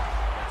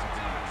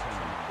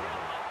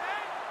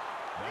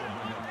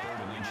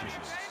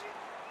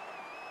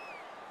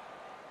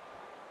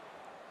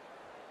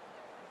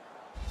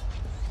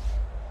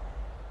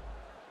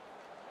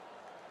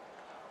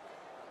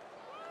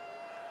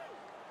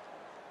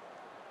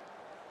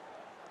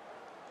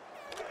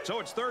 So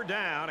it's third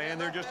down,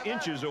 and they're just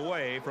inches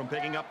away from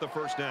picking up the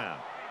first down.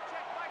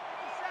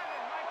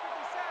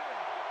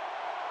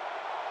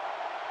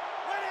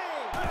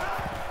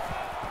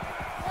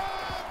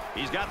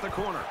 He's got the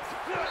corner.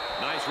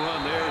 Nice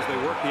run there as they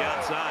work the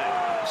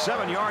outside.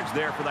 7 yards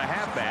there for the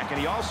halfback, and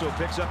he also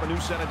picks up a new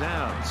set of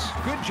downs.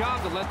 Good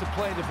job to let the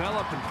play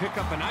develop and pick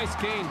up a nice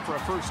gain for a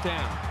first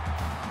down.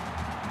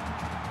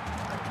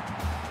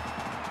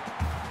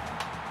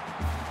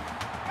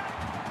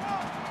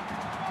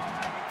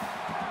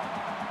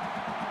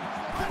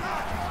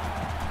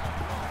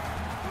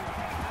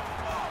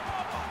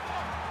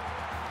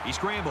 He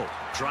scrambles,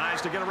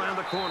 tries to get around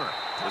the corner,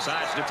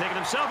 decides to take it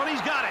himself, and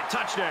he's got it.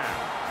 Touchdown.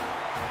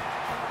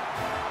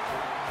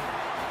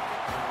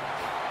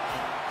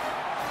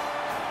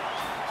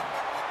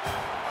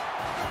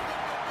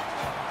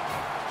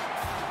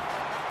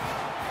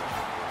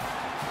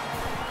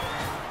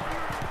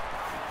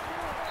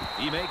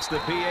 He makes the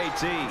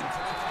PAT.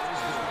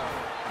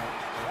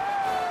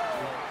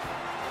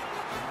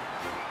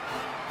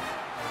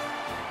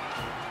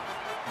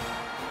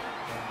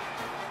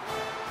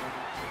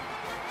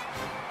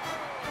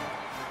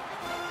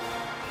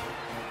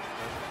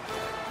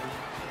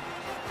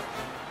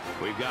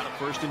 We've got a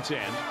 1st and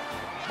 10.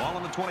 Ball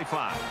on the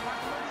 25.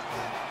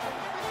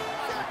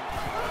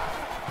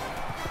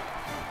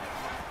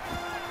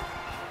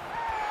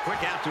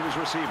 Quick out to his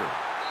receiver.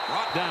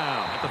 Brought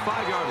down at the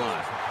 5-yard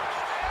line.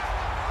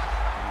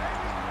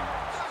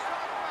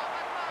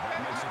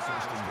 That makes it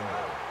 1st and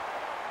goal.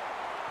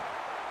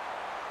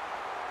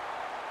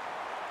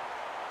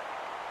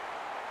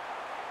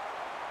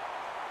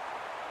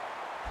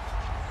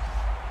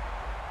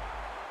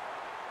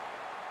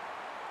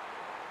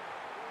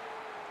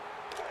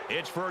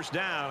 It's first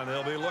down, and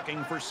they'll be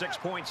looking for 6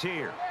 points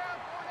here.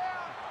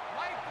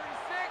 Mike 36.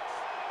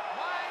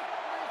 Mike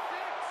 36.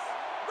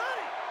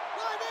 Ready.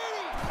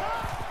 180.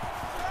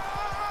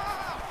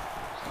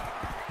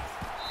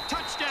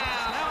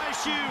 Touchdown,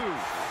 LSU.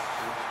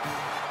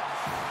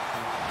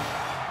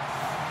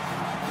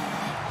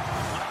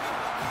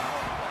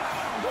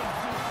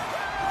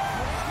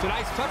 It's a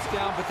nice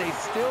touchdown, but they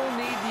still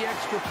need the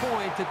extra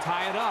point to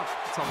tie it up.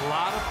 It's a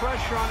lot of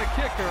pressure on a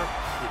kicker.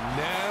 You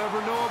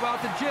never know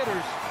about the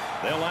jitters.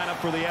 They'll line up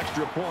for the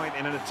extra point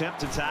in an attempt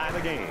to tie the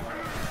game.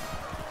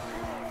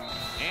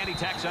 And he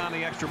tacks on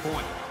the extra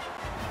point.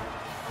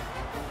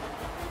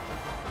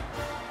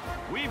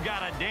 We've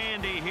got a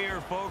dandy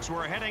here, folks.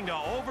 We're heading to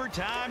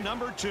overtime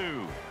number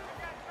 2.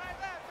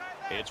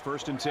 It's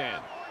 1st and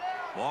 10.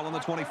 Ball on the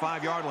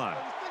 25-yard line.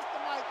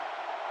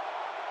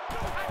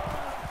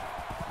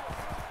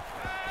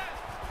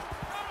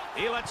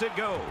 He lets it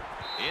go.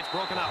 It's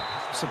broken up.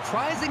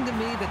 Surprising to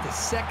me that the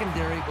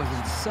secondary was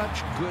in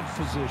such good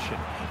position.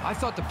 I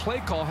thought the play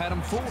call had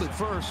him fooled at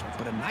first,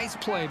 but a nice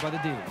play by the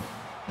D.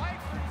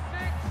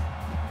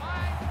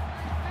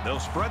 They'll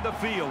spread the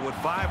field with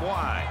 5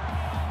 wide.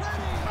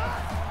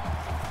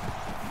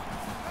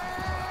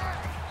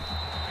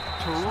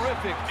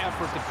 Terrific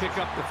effort to pick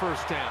up the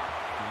first down.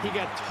 He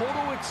got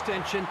total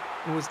extension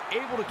and was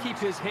able to keep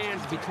his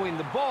hands between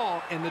the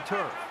ball and the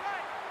turf.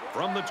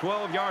 From the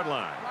 12-yard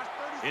line,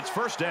 it's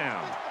first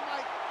down.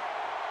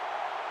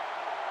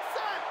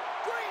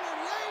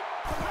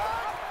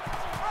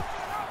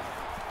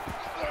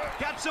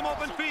 Got some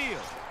open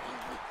field.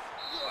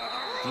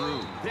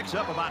 Drew picks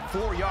up about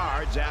 4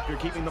 yards after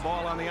keeping the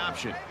ball on the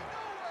option.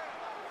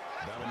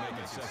 That'll make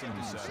it 2nd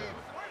and 7.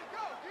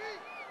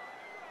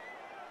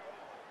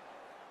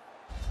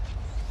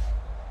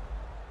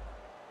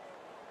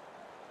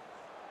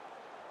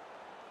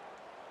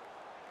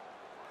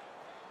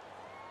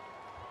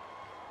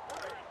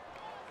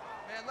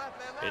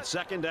 It's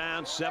 2nd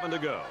down, 7 to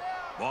go.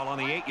 Ball on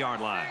the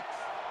 8-yard line.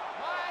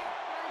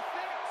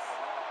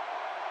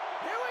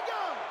 Here we go.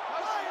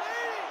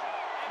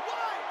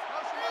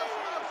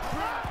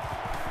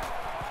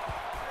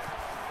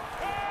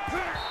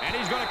 And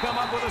he's going to come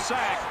up with a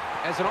sack.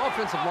 As an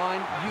offensive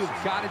line, you've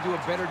got to do a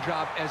better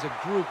job as a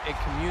group at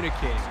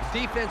communicating.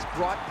 Defense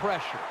brought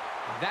pressure.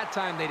 That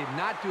time, they did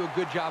not do a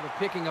good job of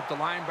picking up the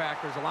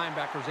linebackers. The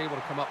linebacker was able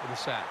to come up with a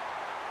sack.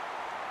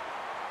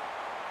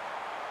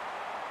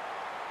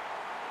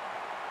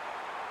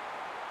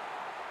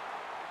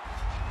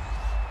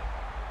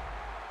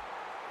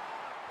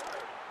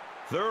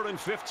 Third and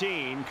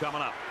 15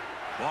 coming up.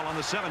 Ball on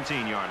the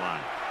 17-yard line.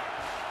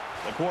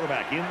 The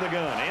quarterback in the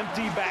gun.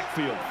 Empty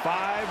backfield.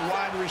 5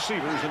 wide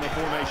receivers in the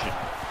formation.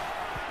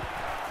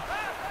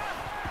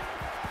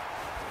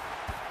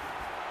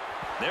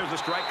 There's the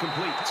strike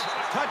complete.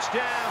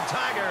 Touchdown,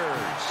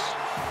 Tigers.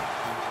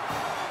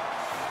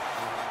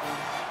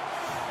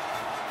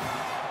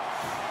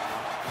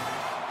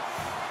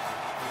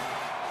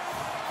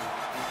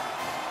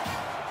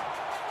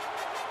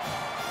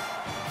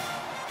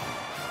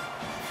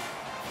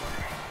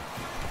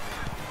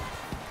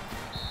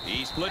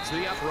 He splits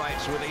the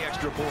uprights with the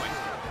extra point.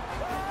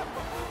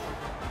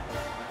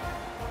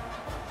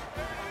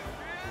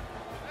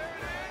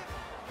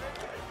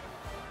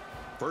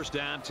 First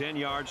down, 10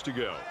 yards to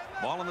go.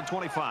 Ball on the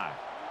 25.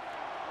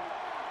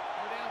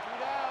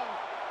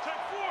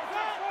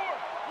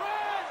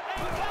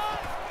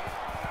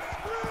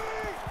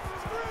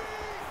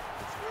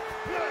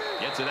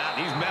 Gets it out.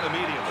 He's met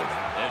immediately.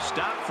 They're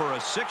stopped for a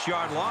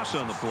 6-yard loss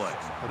on the play.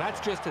 Well, that's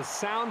just a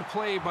sound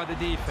play by the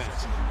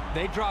defense.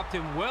 They dropped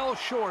him well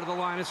short of the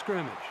line of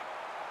scrimmage.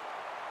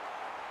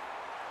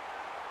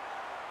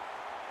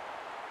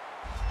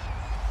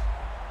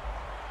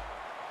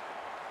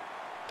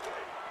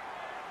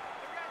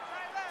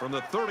 From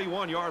the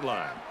 31-yard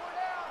line.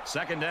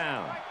 Second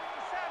down.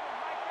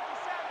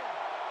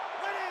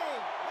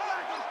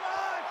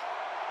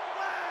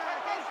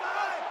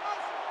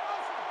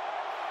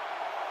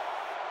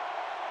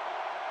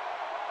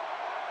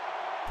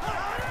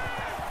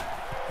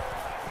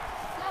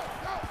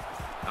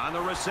 On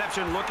the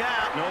reception, look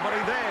out.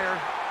 Nobody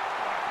there.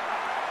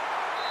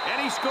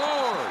 And he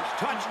scores.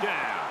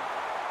 Touchdown.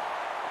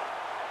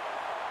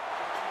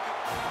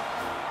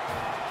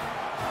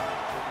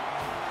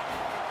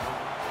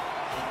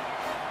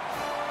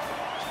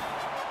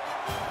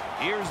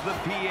 Here's the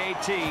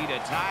PAT to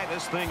tie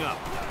this thing up.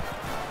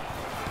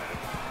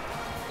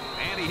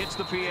 And he hits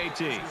the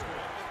PAT.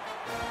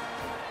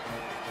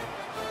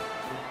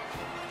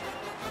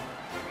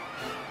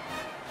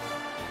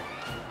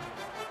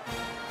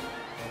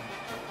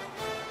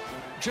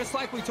 Just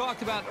like we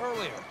talked about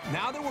earlier,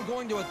 now that we're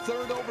going to a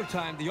third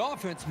overtime, the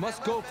offense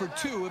must go for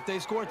 2 if they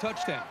score a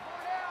touchdown.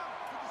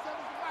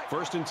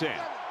 First and 10.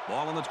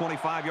 Ball on the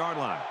 25-yard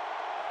line.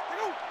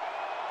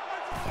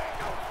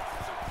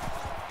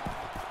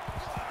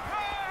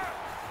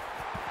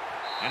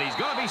 And he's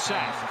going to be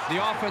sacked.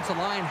 The offensive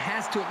line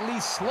has to at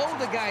least slow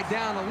the guy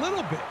down a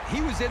little bit.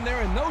 He was in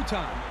there in no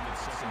time.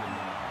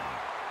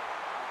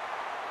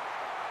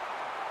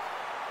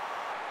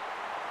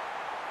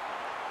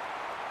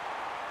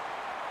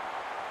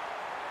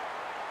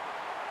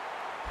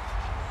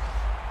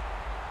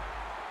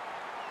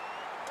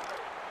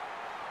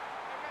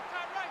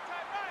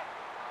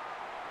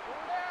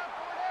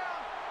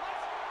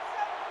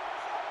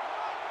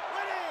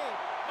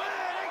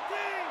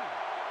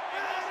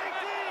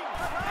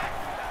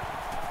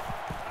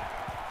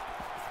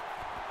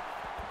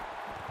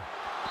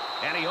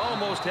 And he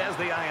almost has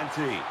the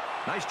INT.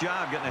 Nice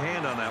job getting a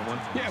hand on that one.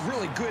 Yeah,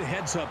 really good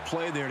heads-up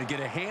play there to get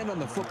a hand on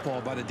the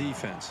football by the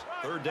defense.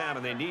 Third down,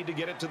 and they need to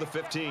get it to the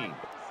 15.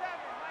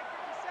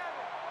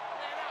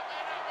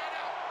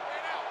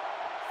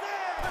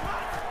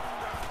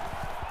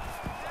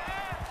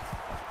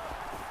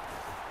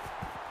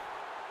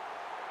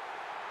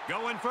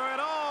 Going for it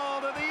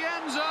all to the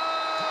end zone.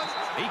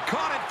 He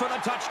caught it for the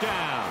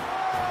touchdown.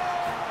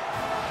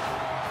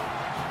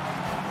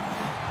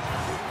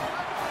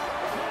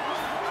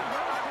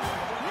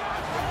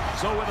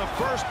 So with the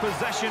first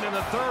possession in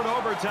the third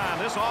overtime,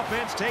 this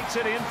offense takes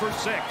it in for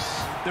 6.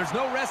 There's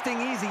no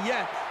resting easy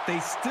yet. They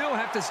still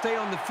have to stay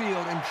on the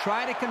field and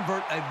try to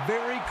convert a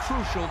very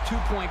crucial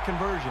 2-point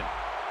conversion.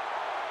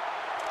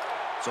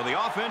 So the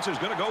offense is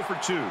going to go for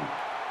 2.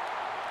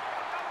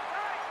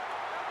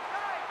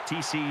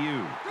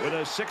 TCU with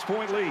a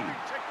 6-point lead.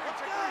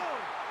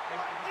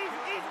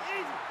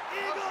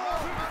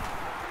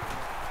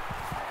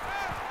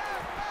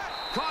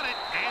 Caught it,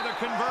 and the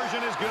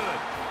conversion is good.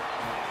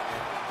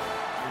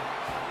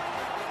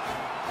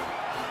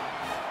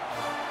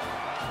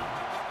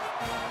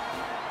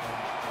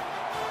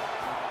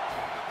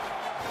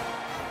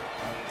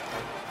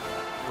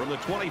 From the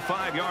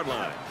 25-yard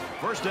line.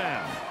 First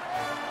down.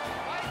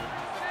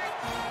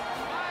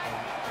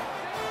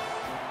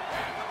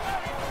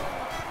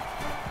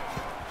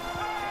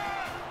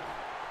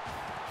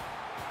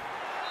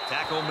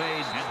 Tackle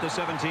made at the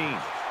 17.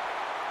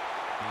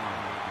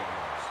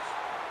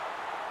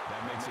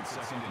 That makes it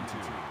 2nd and 2.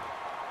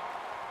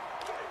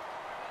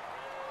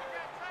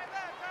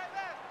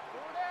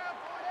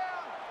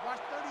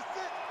 Watch 36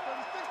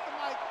 to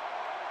Mike.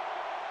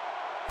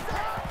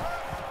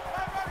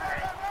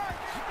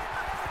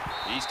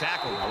 He's tackled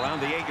tackle around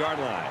the 8-yard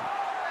line.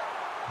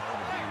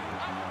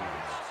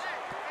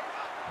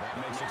 That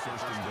makes it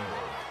first and goal.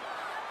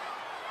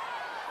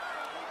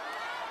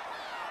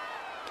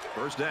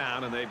 First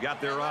down, and they've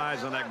got their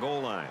eyes on that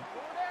goal line.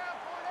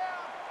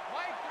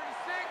 Mike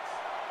 36.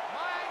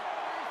 Mike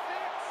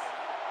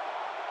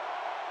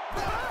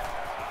 36.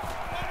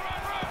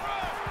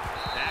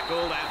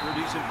 Tackled after a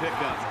decent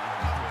pickup.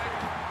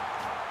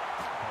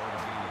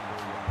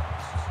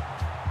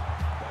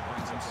 That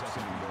brings up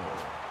second and goal.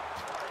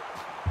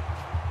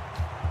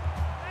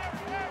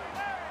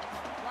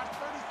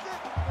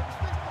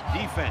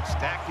 Defense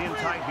stacked in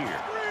tight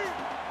here.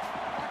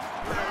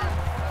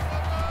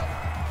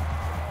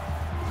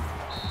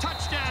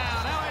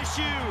 Touchdown,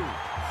 LSU!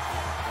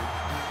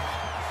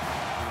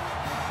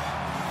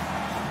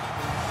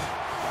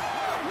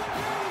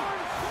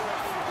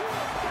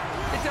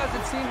 It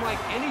doesn't seem like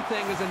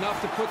anything is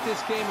enough to put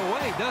this game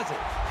away, does it?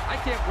 I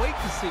can't wait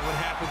to see what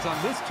happens on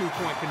this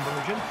two-point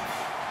conversion.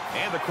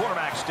 And the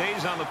quarterback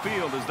stays on the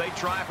field as they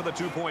try for the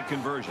two-point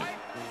conversion.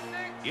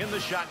 In the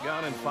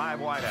shotgun and 5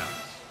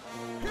 wideouts.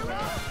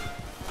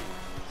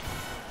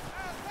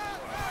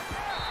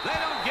 They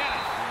don't get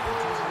it.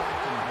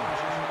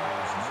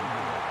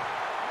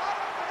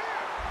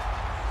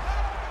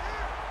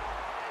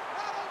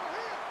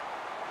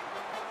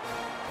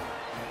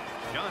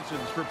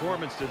 Johnson's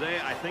performance today,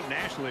 I think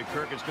nationally,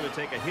 Kirk, it's going to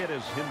take a hit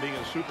as him being a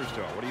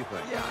superstar. What do you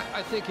think? Yeah,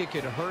 I think it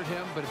could hurt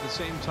him, but at the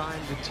same time,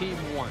 the team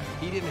won.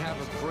 He didn't have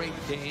a great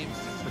game,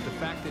 but the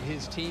fact that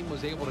his team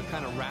was able to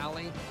kind of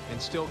rally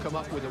and still come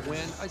up with a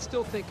win, I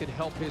still think could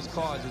help his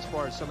cause as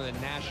far as some of the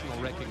national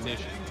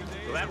recognition.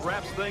 So that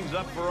wraps things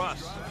up for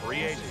us. For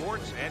EA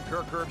Sports and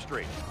Kirk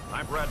Herbstreit,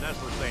 I'm Brad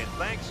Nessler saying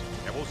thanks,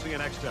 and we'll see you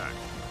next time.